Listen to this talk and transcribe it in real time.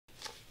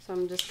So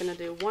I'm just going to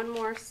do one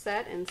more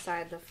set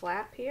inside the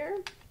flap here.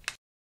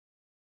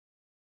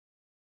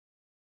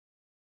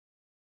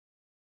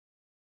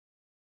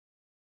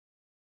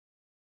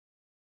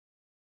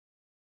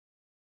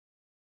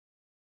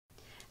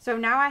 So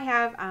now I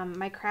have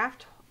my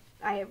craft,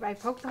 I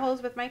poked the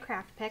holes with my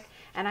craft pick,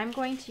 and I'm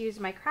going to use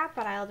my craft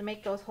file to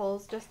make those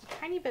holes just a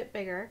tiny bit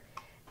bigger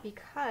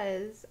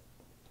because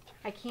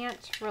I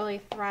can't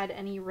really thread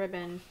any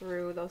ribbon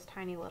through those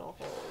tiny little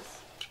holes.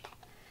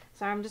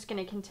 So I'm just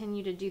going to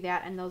continue to do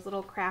that, and those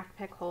little craft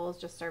pick holes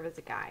just serve as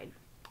a guide.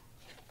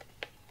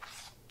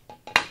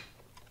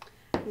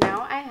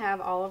 Now I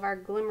have all of our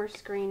glimmer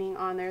screening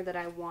on there that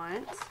I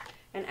want.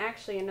 And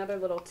actually another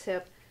little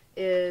tip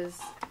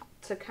is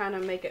to kind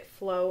of make it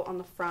flow on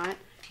the front.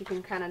 You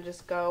can kind of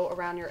just go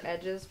around your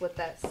edges with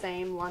that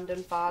same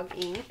London Fog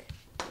ink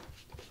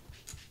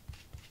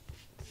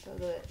so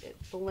that it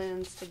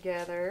blends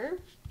together.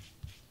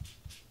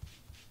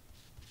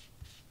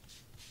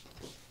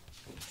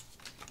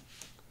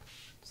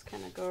 Just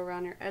kind of go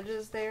around your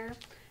edges there.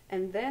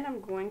 And then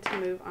I'm going to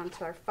move on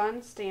to our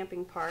fun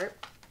stamping part.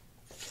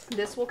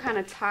 This will kind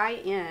of tie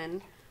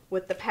in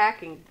with the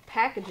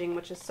packaging,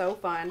 which is so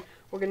fun.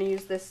 We're going to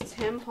use this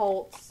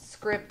Holtz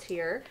script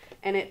here,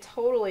 and it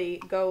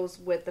totally goes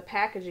with the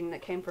packaging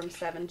that came from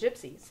Seven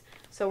Gypsies.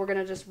 So we're going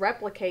to just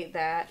replicate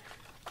that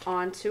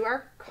onto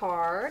our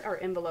card, our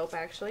envelope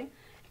actually.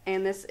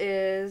 And this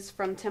is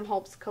from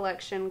Holtz's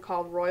collection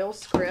called Royal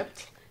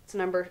Script. It's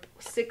number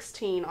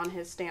 16 on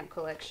his stamp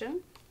collection.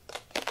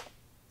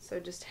 So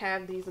just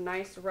have these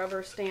nice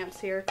rubber stamps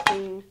here,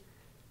 clean,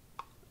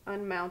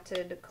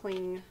 unmounted,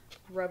 clean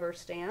rubber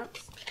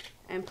stamps,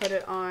 and put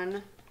it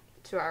on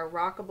to our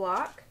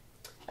Rock-a-Block.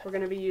 We're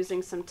going to be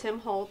using some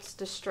Holtz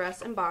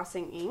Distress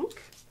Embossing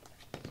ink.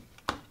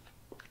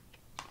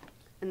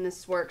 And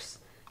this works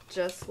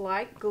just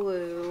like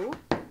glue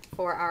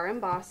for our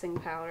embossing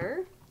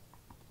powder.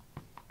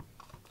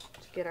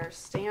 Get our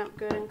stamp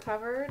good and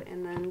covered,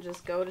 and then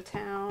just go to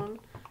town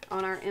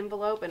on our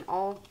envelope in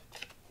all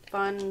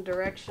fun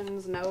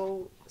directions.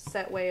 No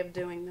set way of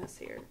doing this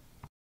here.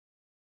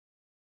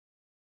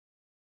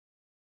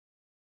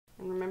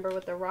 And remember,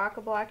 with the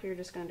Rock-a-Block, you're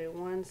just going to do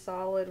one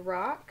solid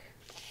rock.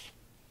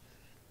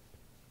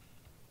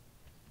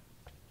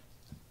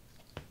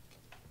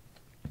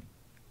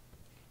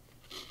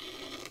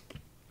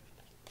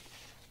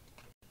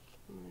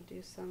 I'm going to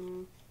do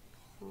some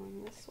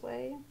on this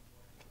way.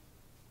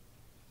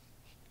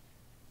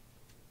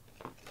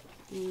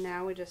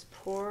 Now we just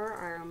pour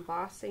our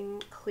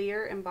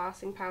clear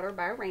embossing powder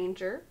by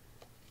Ranger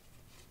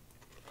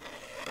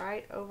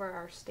right over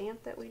our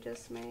stamp that we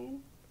just made.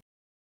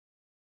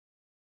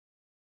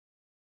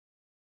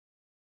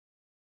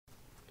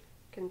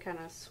 You can kind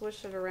of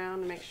swish it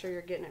around to make sure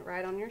you're getting it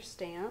right on your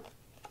stamp.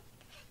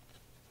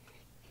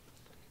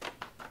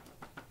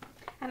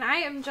 And I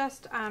am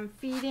just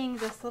feeding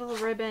this little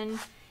ribbon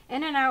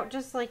in and out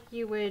just like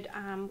you would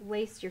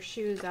lace your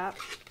shoes up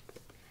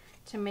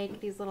to make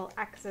these little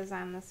X's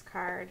on this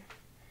card.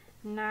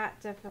 Not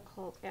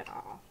difficult at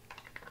all.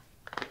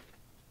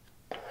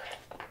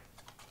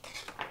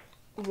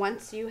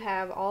 Once you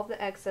have all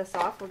the excess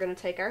off, we're going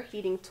to take our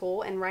heating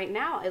tool, and right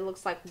now it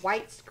looks like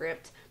white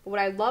script, but what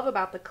I love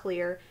about the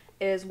clear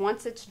is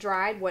once it's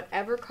dried,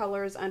 whatever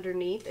color is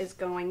underneath is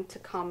going to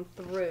come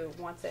through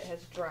once it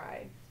has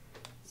dried.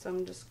 So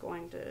I'm just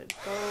going to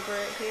go over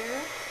it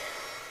here.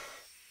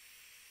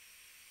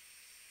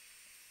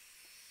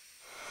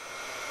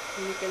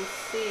 And you can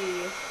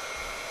see it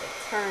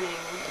turning,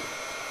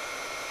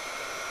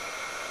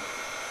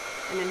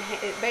 and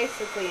it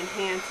basically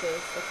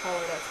enhances the color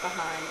that's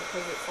behind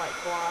because it's like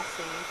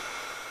glossy.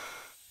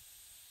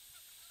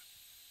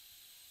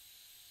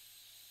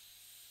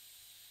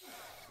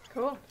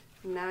 Cool.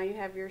 Now you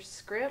have your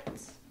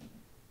script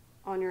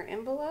on your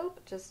envelope.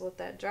 Just let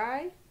that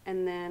dry,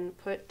 and then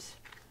put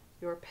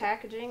your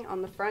packaging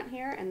on the front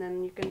here, and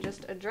then you can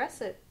just address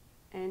it,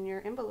 and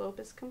your envelope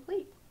is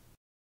complete.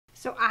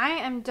 So I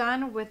am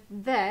done with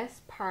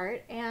this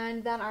part,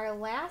 and then our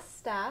last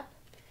step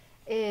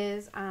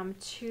is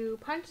to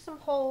punch some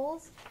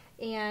holes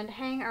and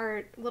hang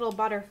our little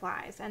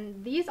butterflies.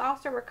 And these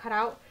also were cut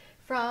out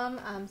from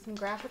some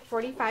graphic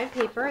 45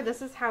 paper.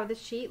 This is how the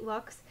sheet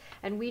looks,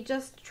 and we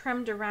just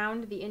trimmed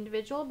around the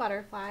individual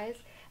butterflies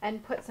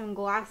and put some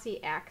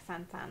glossy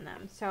accents on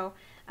them. So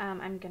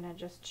I'm gonna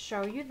just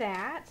show you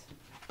that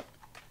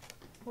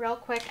real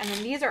quick, and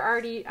then these are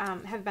already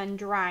have been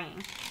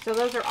drying. So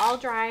those are all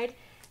dried,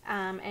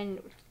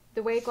 and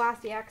the way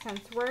glossy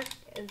accents work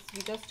is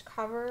you just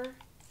cover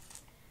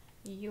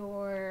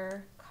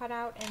your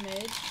cutout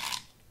image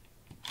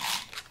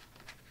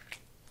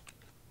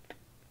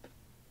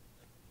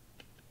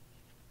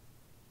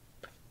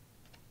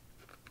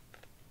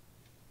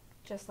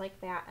just like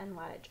that and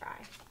let it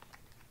dry.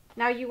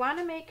 Now you want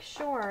to make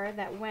sure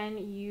that when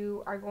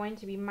you are going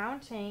to be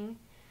mounting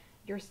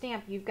your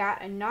stamp, you've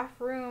got enough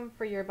room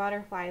for your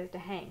butterflies to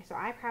hang. So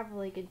I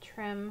probably could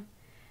trim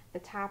the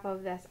top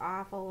of this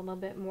off a little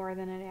bit more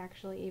than it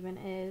actually even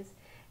is,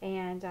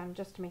 and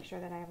just to make sure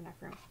that I have enough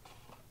room.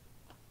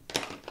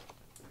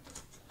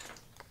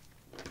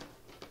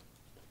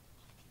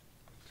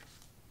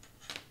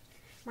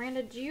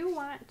 Miranda, do you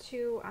want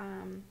to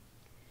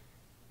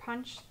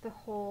punch the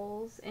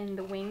holes in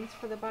the wings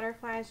for the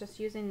butterflies just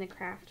using the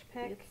craft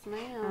pick? Yes,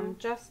 ma'am.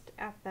 Just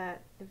at the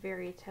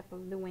very tip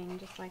of the wing,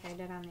 just like I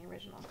did on the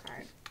original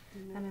card.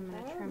 And I'm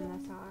going to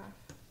trim this off.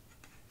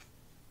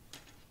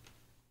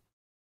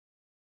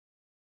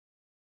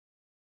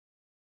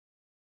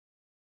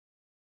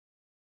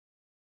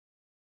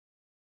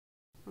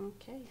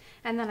 Okay.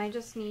 And then I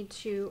just need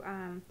to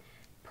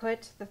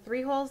put the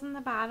 3 holes in the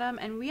bottom.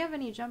 And we have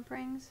any jump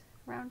rings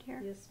around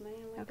here? Yes, ma'am.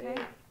 Okay.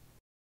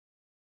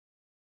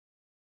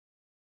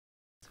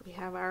 So we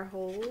have our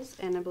holes,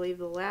 and I believe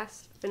the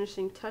last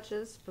finishing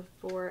touches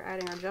before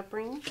adding our jump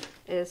ring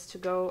is to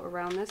go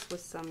around this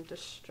with some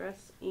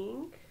Distress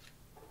ink.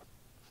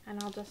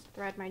 And I'll just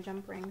thread my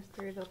jump rings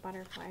through the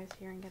butterflies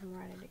here and get them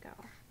ready to go.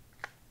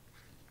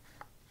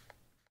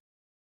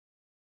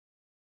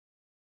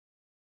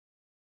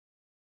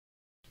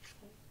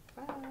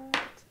 Right.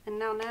 And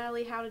now,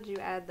 Natalie, how did you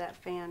add that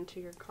fan to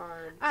your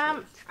card?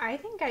 I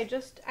think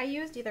I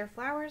used either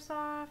Flower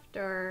Soft,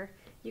 or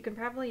you can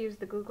probably use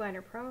the Glue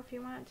Glider Pro if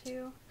you want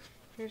to.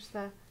 Here's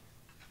the...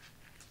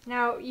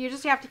 Now, you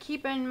just have to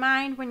keep in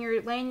mind when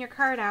you're laying your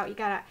card out, you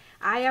gotta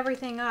eye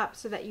everything up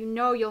so that you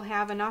know you'll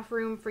have enough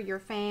room for your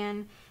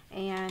fan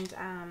and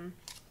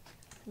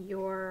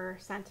your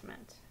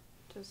sentiment.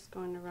 Just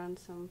going to run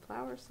some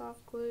Flower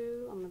Soft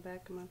glue on the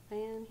back of my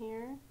fan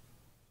here.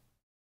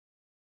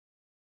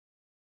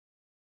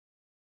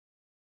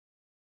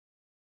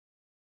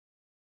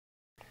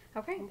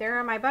 Okay, there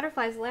are my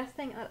butterflies. Last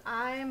thing that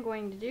I am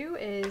going to do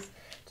is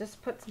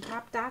just put some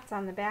pop dots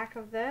on the back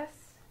of this,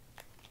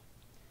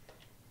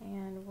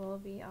 and we'll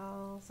be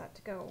all set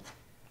to go.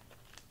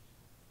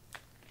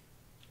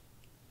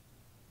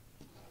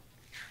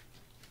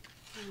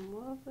 I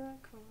love that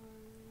card.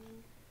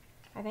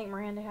 I think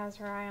Miranda has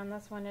her eye on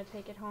this one to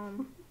take it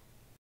home.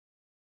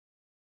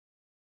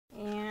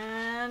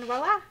 And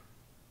voila!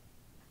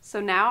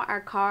 So now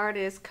our card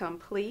is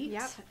complete.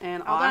 Yep.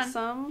 And All done.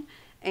 awesome.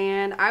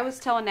 And I was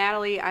telling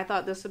Natalie I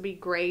thought this would be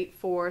great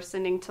for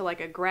sending to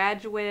like a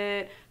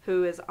graduate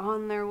who is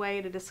on their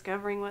way to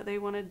discovering what they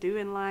want to do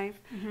in life,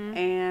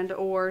 and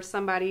or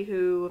somebody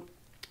who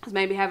is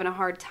maybe having a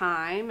hard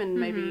time and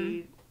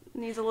maybe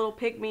needs a little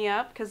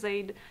pick-me-up because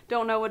they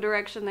don't know what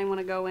direction they want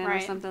to go in or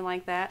something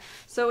like that.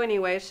 So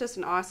anyway, it's just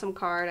an awesome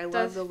card. I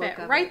love the look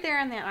of it. Right there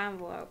in that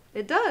envelope.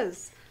 It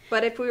does.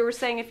 But if we were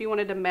saying if you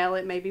wanted to mail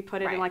it, maybe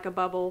put it in like a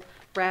bubble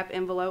wrap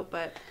envelope.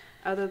 But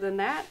other than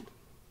that,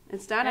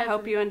 it's done. I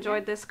hope you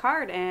enjoyed this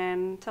card.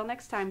 And until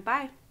next time,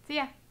 bye. See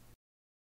ya.